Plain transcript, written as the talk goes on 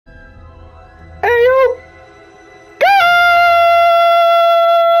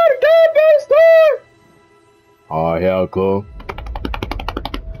Welcome.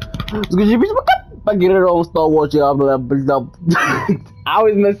 I get it on Star Wars, I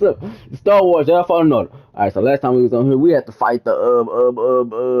always mess up. Star Wars, I found another. Alright, so last time we was on here, we had to fight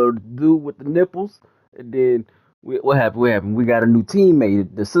the dude with the nipples, and then what happened? What happened? We got a new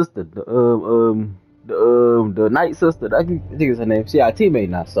teammate, the sister, the night sister. I think it's her name. She our teammate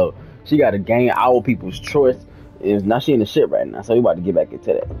now, so she got to gain our people's trust. Is now she in the ship right now, so we about to get back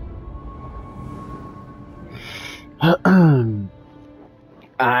into that.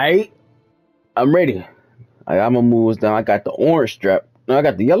 Alright, I'm ready. I got my moves down. I got the orange strap. No, I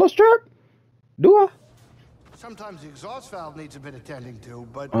got the yellow strap. Do I? Sometimes the exhaust valve needs a bit of tending to,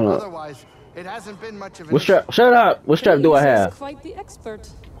 but otherwise it hasn't been much of an What strap? Shut up. What strap do I have? Quite the expert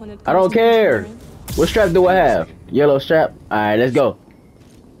when it I don't comes to care. engineering. What strap do I have? Yellow strap. All right, let's go.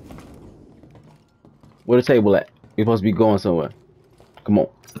 Where the table at? You're supposed to be going somewhere. Come on.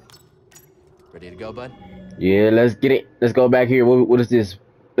 Ready to go, bud? Yeah, let's get it. Let's go back here. What is this?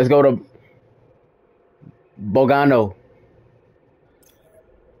 Let's go to Bogano.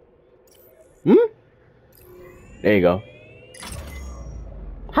 There you go.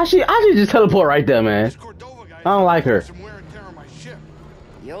 How she just teleport right there, man? I don't like her.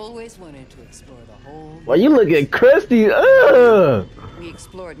 You always wanted to explore the whole. Well, you looking crusty. Ugh. We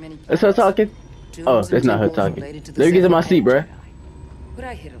explored many planets. That's her talking. Oh, that's not her talking. Let me get to my seat, bruh. But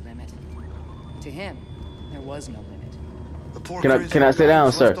I hit a limit. To him, there was no limit. Can I sit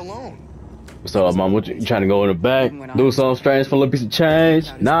down, sir? So, mom, what you trying to go in the back? Do something strange for a little piece of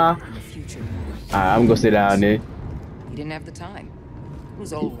change? Nah. Alright, I'm gonna sit down there. He didn't have the time. He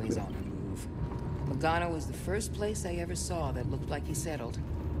was always on the move. Logano was the first place I ever saw that looked like he settled.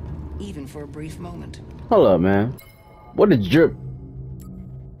 Even for a brief moment. Hold up, man. What a drip.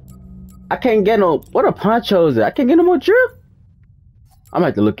 I can't get no... What a ponchos at? I can't get no more drip? I'm gonna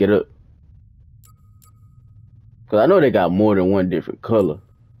have to look it up. Cause I know they got more than one different color.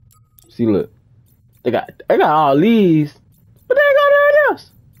 See, look. They got all these. But they ain't got nothing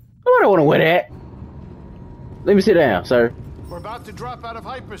else. Nobody wanna wear that. Let me sit down, sir. We're about to drop out of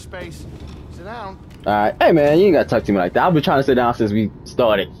hyperspace. Sit down. Alright. Hey, man, you ain't gotta talk to me like that. I've been trying to sit down since we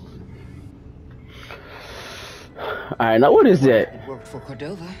started. Alright, now what is that? It worked for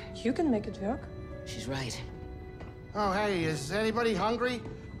Cordova. You can make it work. She's right. Oh, hey, is anybody hungry?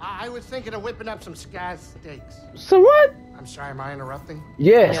 I was thinking of whipping up some scaz steaks. So what? I'm sorry, am I interrupting?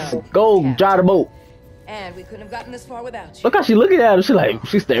 Yes. No. Go Yeah. drive the boat. And we couldn't have gotten this far without you. Look how she looking at him.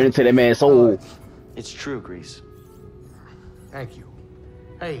 She's staring into that man's soul. It's true, Grease. Thank you.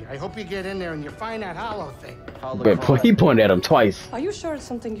 Hey, I hope you get in there and you find that hollow thing. But he pointed at him twice. Are you sure it's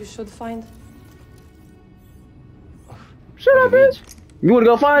something you should find? Shut up, bitch. You wanna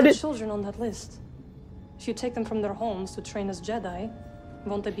go find The it? children on that list. If you take them from their homes to train as Jedi,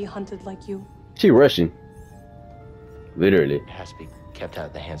 won't they be hunted like you? She rushing. Literally. It has to be kept out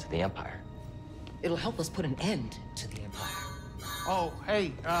of the hands of the Empire. It'll help us put an end to the Empire. Oh,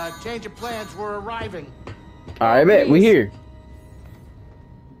 hey, change of plans, we're arriving. Alright, bet. We here.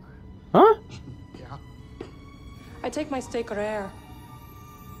 Huh? Yeah. I take my steak rare.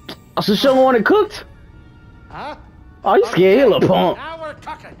 I should show him when it cooked. Huh? Oh, you scared, you little punk. Now we're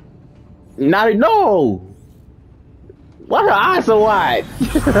cooking. No. Why her eyes so wide?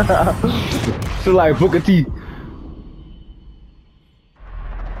 Feel like Booker T.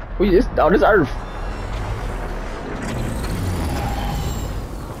 This Earth.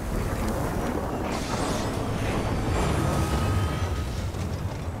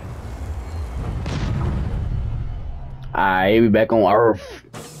 Alright, we back on Earth.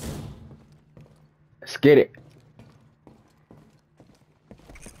 Let's get it.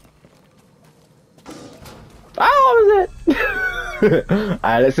 Oh, what was that?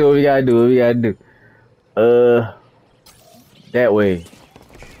 Alright, let's see what we gotta do. That way.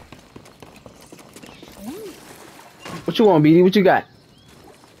 What you want, BD? What you got?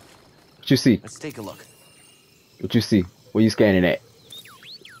 What you see? Let's take a look. What you see? Where you scanning at?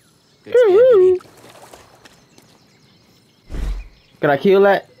 Good scan, BD. Can I kill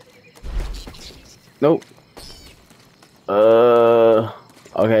that? Nope.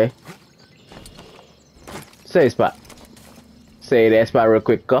 Okay. Save spot. Save that spot real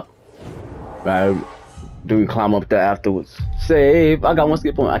quick, huh? Right. Do we climb up there afterwards? Save. I got one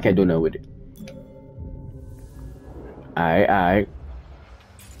skip point. I can't do nothing with it. Alright.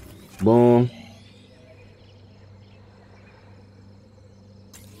 Boom.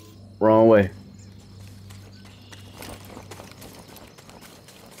 Wrong way.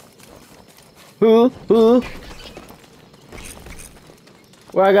 Who?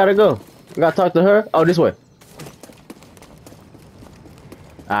 Where I gotta go? I gotta talk to her? Oh, this way.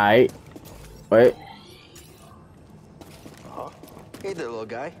 Alright. Wait.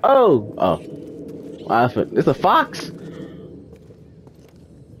 little guy. Oh. It's a fox.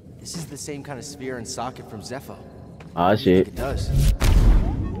 This is the same kind of sphere and socket from Zepho. Oh shit. It does.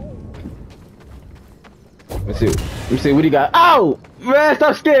 Let's see what he got. Oh man,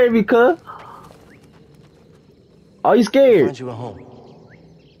 stop scaring me, cuz. Oh, you scared? Find you a home.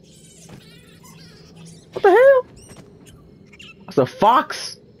 What the hell? It's a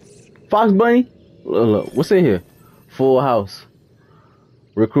fox? Fox bunny? Look, what's in here? Full house.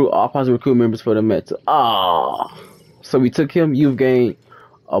 Recruit all possible recruit members for the Mets. Oh, so we took him. You've gained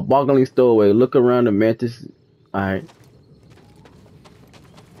a boggling stowaway. Look around the mantis. All right.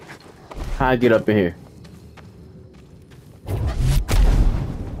 How I get up in here?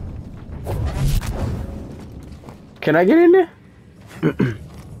 Can I get in there?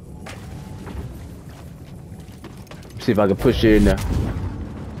 See if I can push it in there.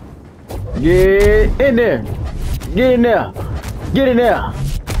 Get in there. Get in there. Get in there.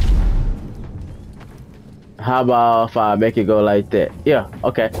 How about if I make it go like that? Yeah,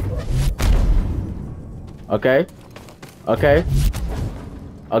 okay. Okay. Okay.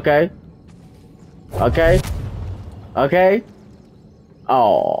 Okay. Okay. Okay.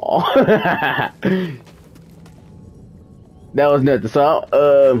 Oh. That was nothing. So,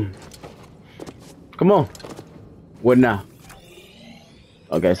 come on. What now?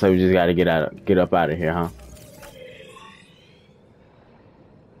 Okay, so we just gotta get up out of here, huh?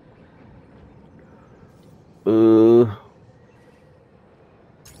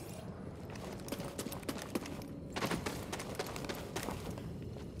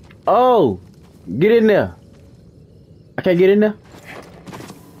 Oh, get in there. I can't get in there.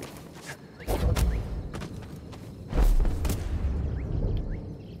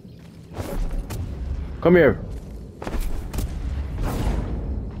 Come here.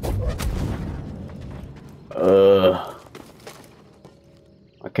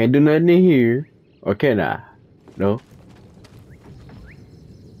 I can't do nothing in here. Or can I? No.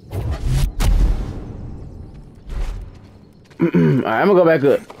 Alright, I'm gonna go back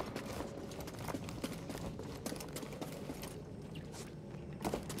up.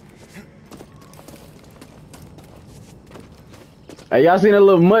 Hey, y'all seen that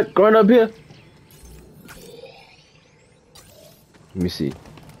little mutt growing up here? Let me see.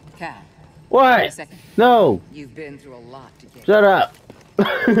 Cal. What? Wait a second. No. You've been through a lot to get. Shut up.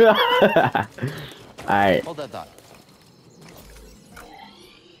 Alright. Hold that thought.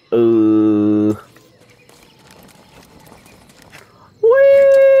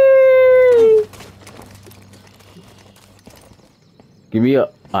 Whee! Give me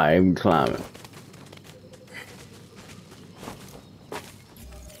up. I'm climbing.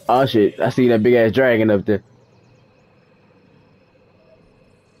 Oh shit, I see that big ass dragon up there.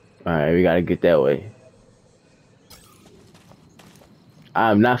 Alright, we gotta get that way.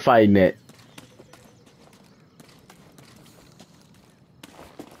 I'm not fighting that.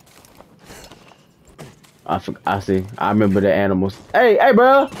 I see. I remember the animals. Hey,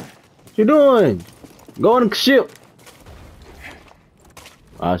 bro. What you doing? Go on the ship.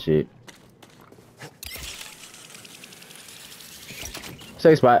 Oh shit.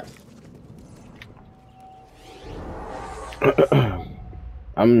 Safe spot.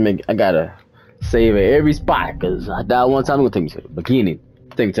 I gotta save at every spot because I died one time. I'm gonna take me to the beginning.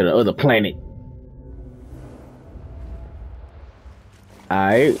 Take me to the other planet.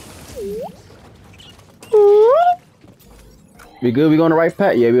 Alright. We good? We on the right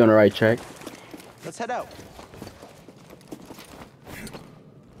path? Yeah, we on the right track. Let's head out.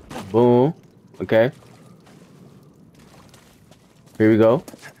 Boom. Okay. Here we go.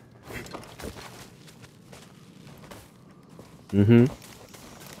 We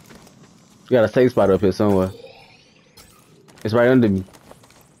got a safe spot up here somewhere. It's right under me.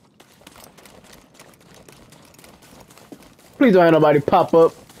 Please don't have nobody pop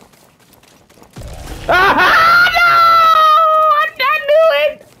up. Ah, no! I knew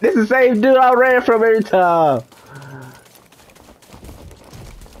it! This is the same dude I ran from every time.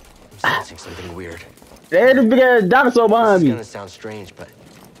 I'm sensing something weird. There's a big ass dinosaur behind This is me. gonna sound strange, but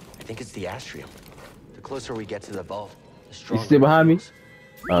I think it's the astrium. The closer we get to the vault, the stronger. You still behind me?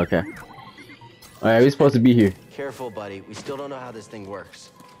 Oh, okay. Alright, we're supposed to be here. Careful, buddy. We still don't know how this thing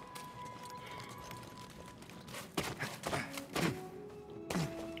works.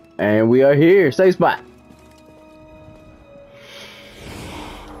 And we are here. Safe spot.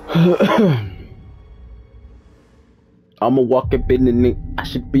 I'ma walk up in the nick. I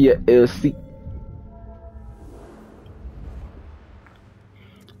should be a LC.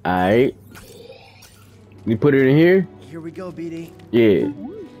 Alright. You put it in here? Here we go, BD. Yeah.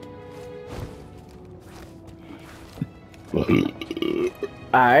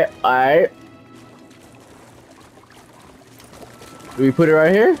 Alright, alright. Do we put it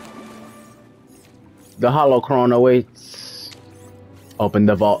right here? The holocron awaits. Open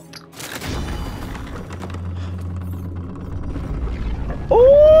the vault.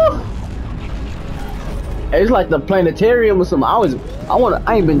 Ooh! It's like the planetarium or something. I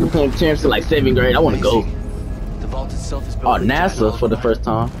ain't been to planetarium since like 7th grade. I wanna go. The vault itself is built Oh, with giant NASA for the first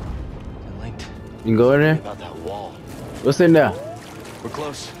time. They're linked. You can go in there? About that wall. What's in there? We're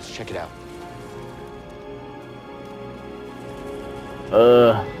close. Let's check it out.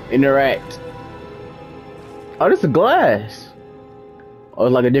 Interact. Oh, this is glass. Oh,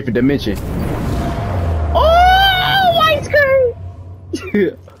 it's like a different dimension. Oh, white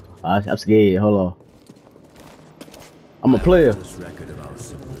screen. I'm scared. Hold on. I'm a player. This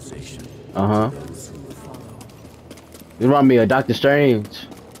remind me of Doctor Strange.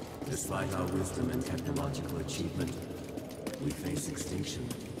 Despite our wisdom and technological achievement, we face extinction.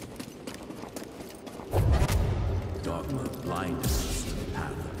 Dogma blinded us to the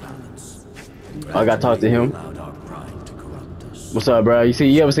path of balance. I gotta talk to him. Allowed our pride to corrupt us. What's up, bro?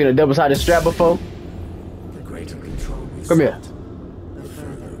 You ever seen a double-sided strap before? The greater control we Come here. sought, the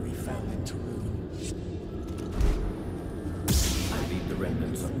further we fell into ruin. I lead the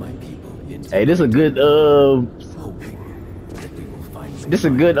remnants of my people into Hey, this a good hoping that we will find this a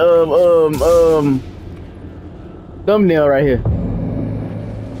good thumbnail right here.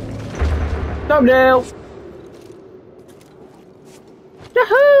 Thumbnail.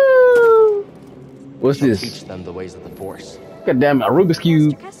 Yahoo! What's Shall this? teach them the ways of the Force. God damn it, a Rubik's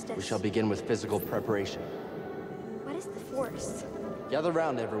Cube. We shall begin with physical preparation. What is the Force? Gather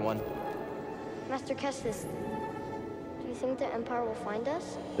round, everyone. Master Kestis, do you think the Empire will find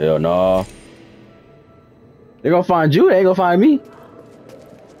us? Hell no. They gonna find you, they ain't gonna find me.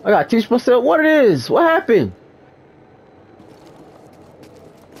 I gotta teach myself what it is. What happened?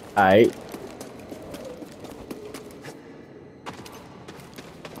 Alright.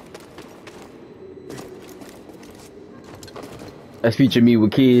 Let's feature me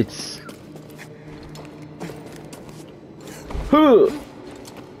with kids. Huh.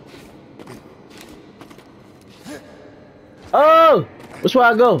 Oh! Which way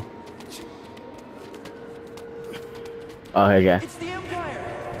I go? Oh, hey, guy. It's the Empire!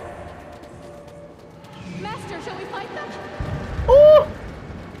 Master, shall we fight them? Oh!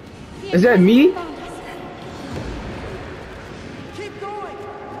 Is that me? Keep going!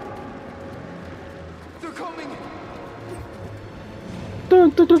 They're coming! To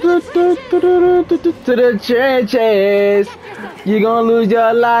the trenches. You're gonna lose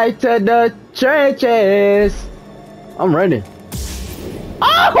your life to the trenches. I'm running.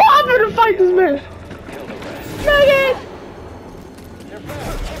 Oh, I'm gonna fight this man. Dang it.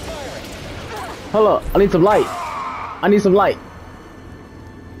 Hold up, I need some light. I need some light.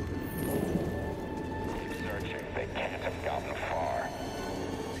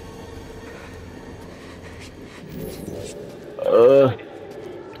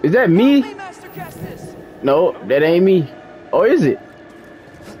 Is that me? Master Kestis! No, that ain't me. Or is it?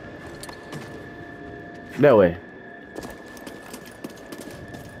 That way.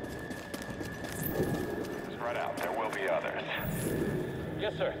 Spread out. There will be others.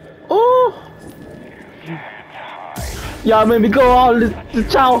 Yes, sir. Oh! Y'all made me go all this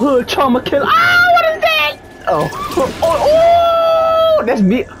childhood trauma kill. Ah, what is that? Oh. Oh, that's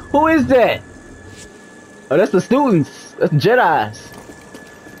me. Who is that? Oh, that's the students. That's Jedis.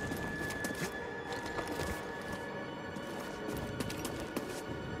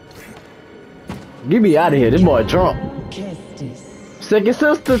 Get me out of here. This boy drunk. Kestis. Second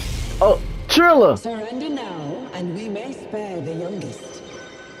sister. Oh, Trilla. Surrender now, and we may spare the youngest.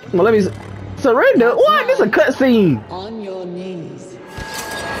 Well, let me surrender. What? This is a cutscene. On your knees.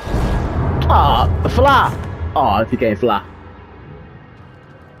 Ah, fly. Oh, if you can't fly.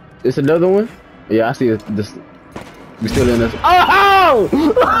 It's another one. Yeah, I see it. This. We still in this. Oh!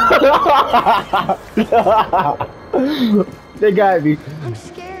 They got me. I'm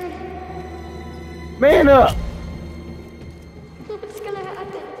scared. Man up. What's gonna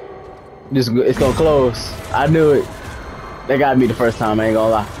happen? It's gonna close. I knew it. They got me the first time. I ain't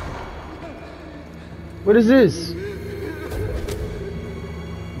gonna lie. What is this?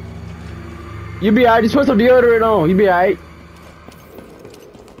 You be alright. Just put some deodorant on. You be alright.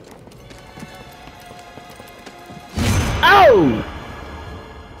 Ow!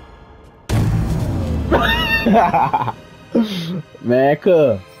 Man,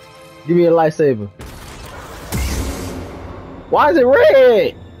 cuz. Give me a lightsaber. Why is it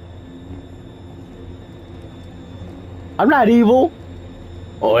red? I'm not evil.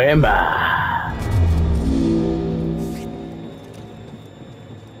 Or am I?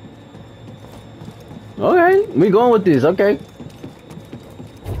 Okay, we going with this. Okay.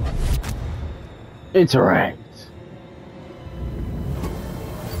 Interact.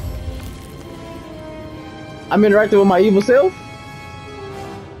 I'm interacting with my evil self.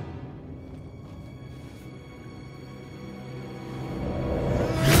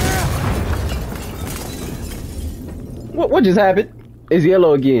 What just happened? It's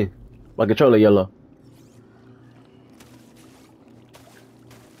yellow again. My controller yellow.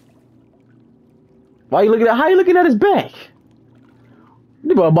 Why you looking at? How you looking at his back?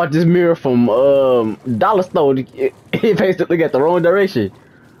 You boy bought this mirror from dollar store. He faced it. Look at the wrong direction.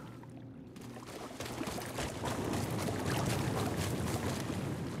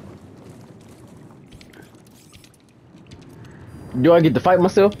 Do I get to fight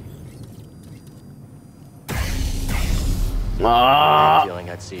myself? Ah!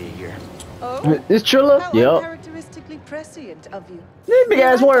 Feeling I'd see you here. Oh, This Trilla? how Yep. uncharacteristically prescient of you. These big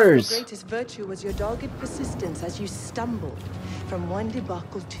ass words. Your greatest virtue was your dogged persistence as you stumbled from one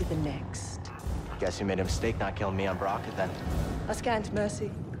debacle to the next. Guess you made a mistake not killing me on Baraka then. A scant mercy.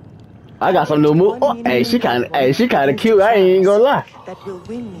 I got some new move. Oh, hey, she kind of cute. I ain't gonna lie. That will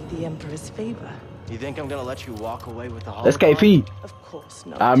win me the Emperor's favor. You think I'm gonna let you walk away with the whole? That's KP. Of course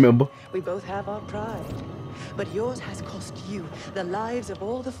not. I remember. We both have our pride. But yours has cost you the lives of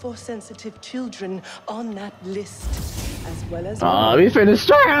all the Force-sensitive children on that list, as well as... We finna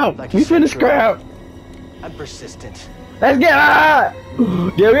scrap. We finna scrap. I'm persistent. Let's get her.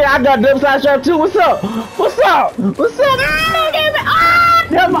 Yeah, I got them side strap too. What's up? What's up? What's up? Ah,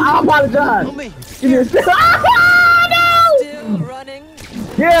 damn, I apologize. Give me a step. Ah, no! Still running?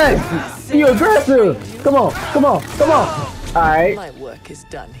 Yes! You aggressive! Come on, come on, come on! Alright. My work is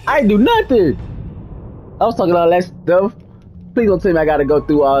done here. I ain't do nothing! I was talking all that stuff. Please don't tell me I gotta go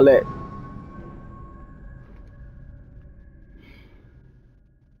through all that.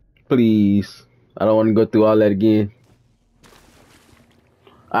 Please. I don't want to go through all that again.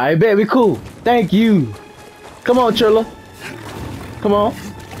 Alright, bet we cool. Thank you. Come on, Trilla. Come on.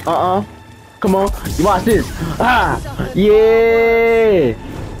 Come on. You watch this. Ah! Yeah!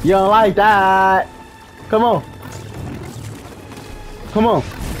 You don't like that. Come on. Come on.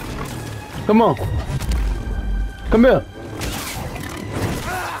 Come on. Come here.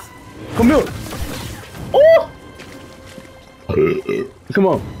 Come here. Oh! Come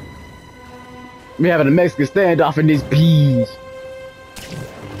on. We having a Mexican standoff in this piece.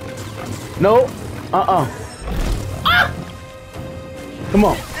 No. Ah! Come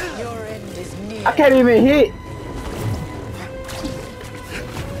on. Your end is near. I can't even hit.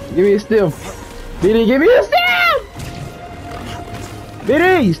 Give me a still. BD, give me a still!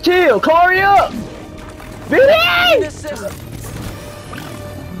 BD, chill, Corey up! BD!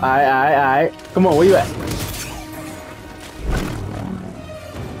 Alright. Come on, where you at?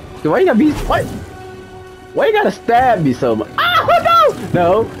 Why you gotta be... What? Why you gotta stab me so much? Ah,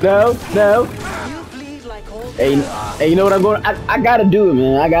 no! No. Hey, you know what I'm going... I gotta do it,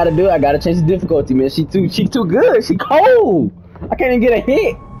 man. I gotta do it. I gotta change the difficulty, man. She too good. She cold. I can't even get a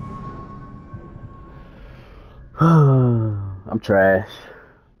hit. I'm trash.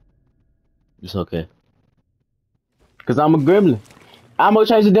 It's okay. Cause I'm a gremlin. I'm gonna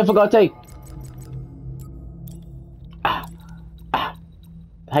change the difficulty.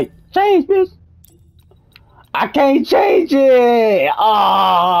 Hey, change, bitch. I can't change it.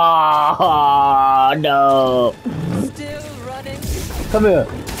 Oh no. Still running. Come here.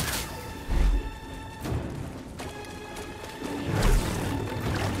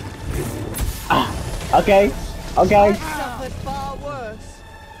 Okay. I suffered far worse.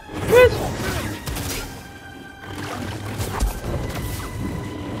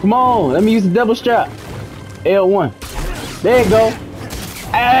 Come on, let me use the double strap. L1. There you go.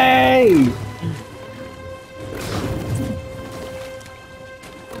 Hey!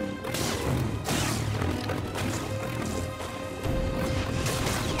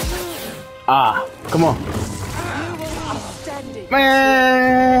 Ah, come on. Man!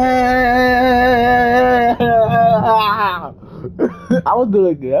 I was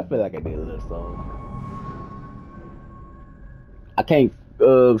doing good. I feel like I did a little song. I can't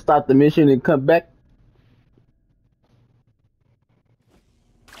stop the mission and come back.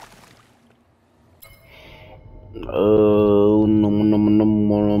 Oh.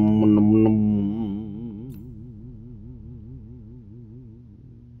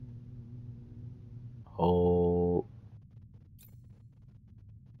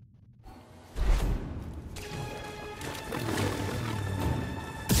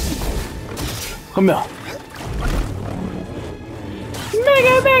 Come here.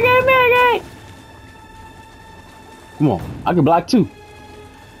 Mega. Come on, I can block too.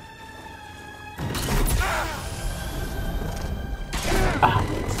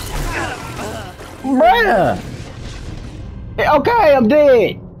 Bruh! Okay, I'm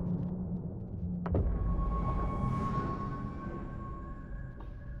dead!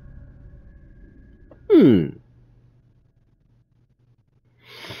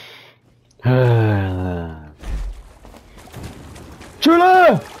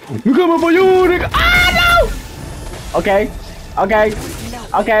 Trilla! We coming for you, nigga! Ah, no! Okay, okay,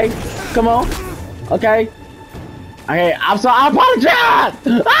 okay, come on, okay. Okay, I'm sorry, I apologize!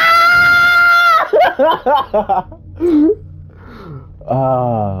 Ah!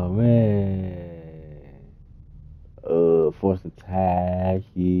 Oh, man. Force attack,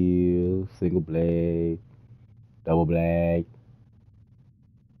 heal, single blade, double blade.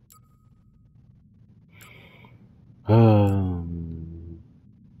 Come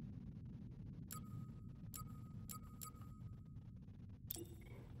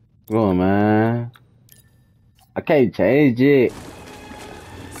on, man. I can't change it.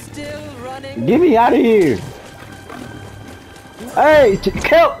 Still running. Get me out of here. Hey,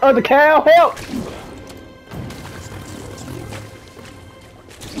 help! The cow, help!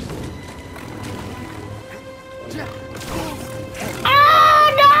 Oh,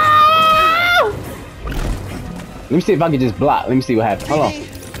 no! Let me see if I can just block. Let me see what happens. Hold on.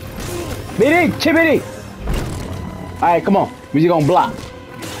 BD, Chibbity! Alright, come on. We just gonna block.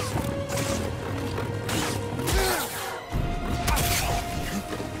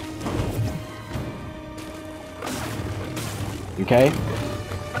 Okay.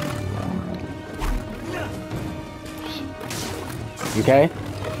 Okay.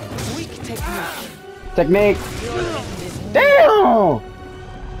 Weak technique. Technique. Damn!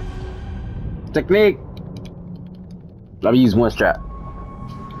 Technique. I'm gonna use one strap.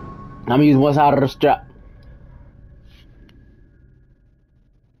 I'm gonna use one side of the strap.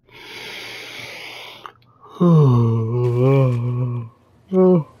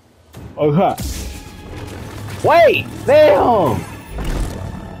 Okay. Wait! Damn!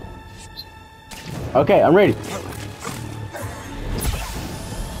 Okay, I'm ready.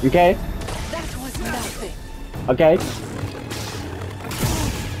 Okay. That was nothing. Okay.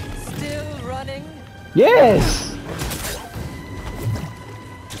 Still running. Yes!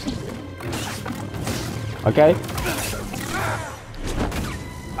 Okay.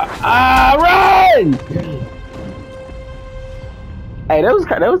 Run! Hey, that was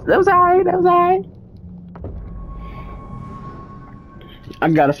alright. That was alright. I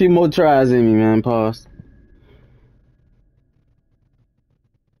got a few more tries in me, man. Pause.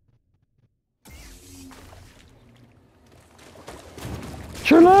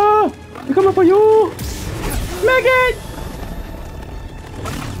 Trilla! I'm coming for you! Megan!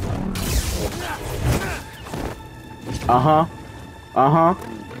 Uh-huh. Uh-huh.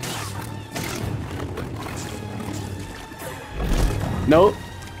 Nope.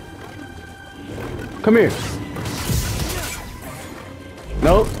 Come here.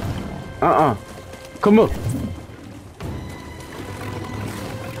 Nope. Uh-uh. Come on.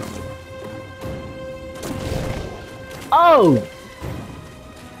 Oh!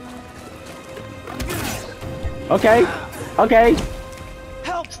 Okay. Okay.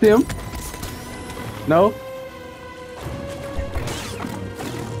 Help! Stim. No.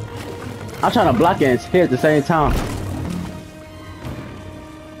 I'm trying to block it and hit at the same time.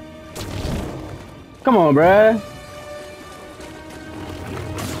 Come on, bruh.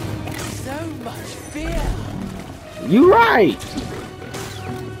 So much fear. You right.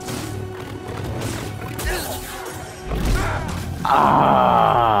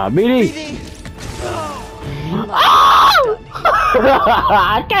 Ah, BD. Oh!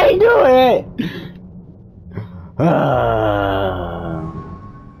 I can't do it.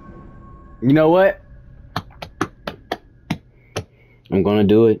 You know what? I'm gonna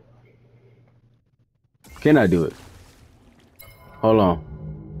do it. Can I do it? Hold on.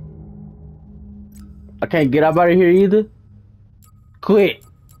 I can't get up out of here either. Quit.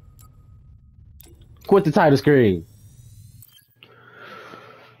 Quit the title screen.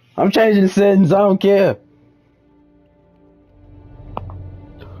 I'm changing the settings. I don't care.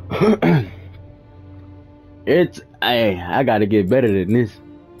 Hey, I gotta get better than this.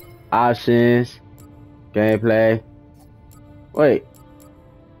 Options, gameplay. Wait.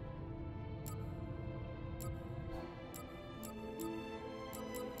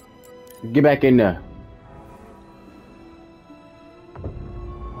 Get back in there.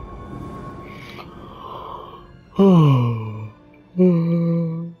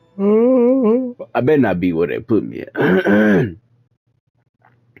 I better not be where they put me at.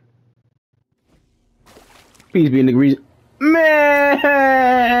 Please be in the grease. Man!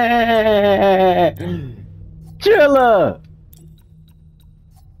 Chilla!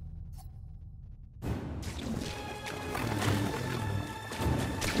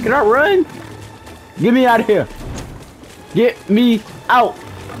 Can I run? Get me out of here. Get me out.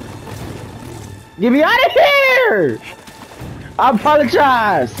 Get me out of here. I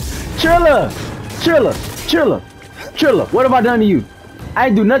apologize. Trilla. Trilla. Trilla. Trilla. What have I done to you? I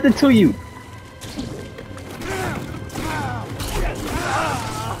ain't do nothing to you.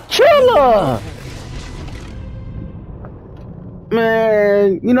 Trilla.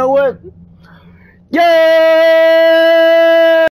 Man, you know what? Yeah!